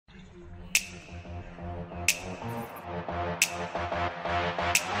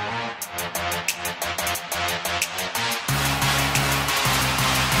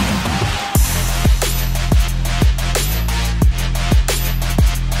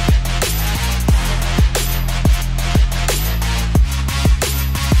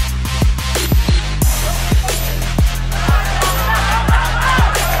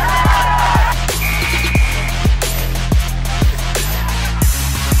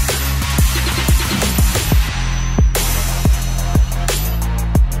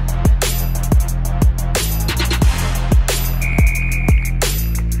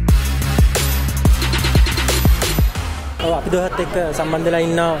දෝහත් එක්ක සම්බන්ධ වෙලා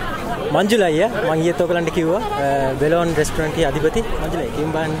ඉන්න මංජුල අයියා මම ඊයේත් ඔයගලන්ට කිව්වා බෙලොන් රෙස්ටොරන්ට් එකේ අධිපති මංජුල අයියා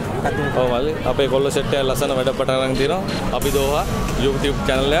කිම්බන් කතුන් ඔව් මල්ලි අපේ කොල්ල සෙට් එක ලස්සන වැඩ පටන් අරන් තියෙනවා අපි දෝහා YouTube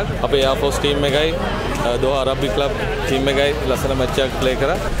channel එකක් අපේ Airforce team එකයි Doha Rugby Club team එකයි ලස්සන මැච් එකක් ප්ලේ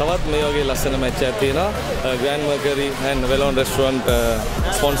කරා තවත් මේ වගේ ලස්සන මැච් එකක් තියෙනවා Grand Mercury and Bellon Restaurant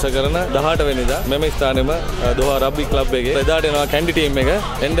sponsor කරන 18 වෙනිදා මෙම ස්ථානෙම Doha Rugby Club එකේ එදාට එනවා Kandy Team එක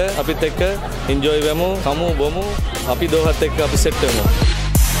එන්න අපිත් එක්ක enjoy වෙමු කමු බොමු අපි දෝහත් එක්ක අපි සෙට් වෙමු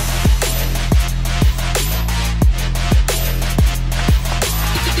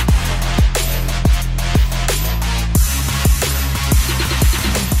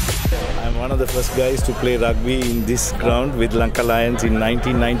One of the first guys to play rugby in this ground with Lanka Lions in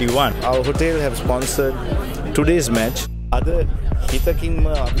 1991. Our hotel have sponsored today's match. Ada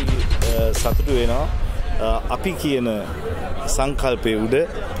hitakinma api සතුටු වෙනවා අපි කියන සංකල්පයේ උඩ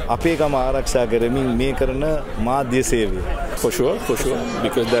අපේ ගම ආරක්ෂා කරමින් මේ කරන මාධ්‍ය සේවය. For sure,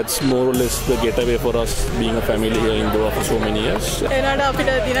 because that's more or less the getaway for us being a family here in Doha for so many years. එනවාට අපිට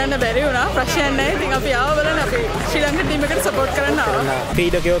දිනන්න බැරි වුණා ප්‍රශ්නයක් නැහැ. ඉතින් අපි ආව බලන්න අපි ශ්‍රී ලංකන් ටීම් එකට සපෝට් කරන්න ආවා.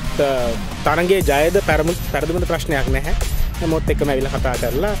 ක්‍රීඩකයොත් තරගයේ ජයද පෙරදුමද ප්‍රශ්නයක් නැහැ. මොත් එක්කම ඇවිල්ලා කතා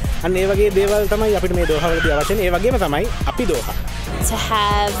කරලා අන්න ඒ වගේ දේවල් තමයි අපිට මේ දෝහාවලදී අවශ්‍ය වෙන්නේ. ඒ වගේම තමයි අපි දෝහා. To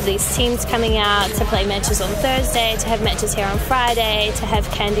have these teams coming out to play matches on Thursday, to have matches here on Friday, to have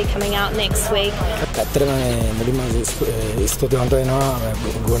Kandy coming out next week. ඇත්තටම මුලින්ම ස්තුතිවන්ත වෙනවා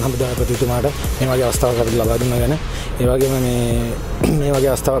ගුවන්හමුදා ප්‍රතිතුමාට මේ වගේ අවස්ථාවක් අපිට ලබා දුන්නා ගැන. ඒ වගේම මේ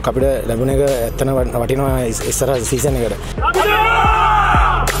වගේ අවස්ථාවක් අපිට ලැබුණ එක ඇත්තම වටිනවා ඉස්සරහ සීසන් එකට.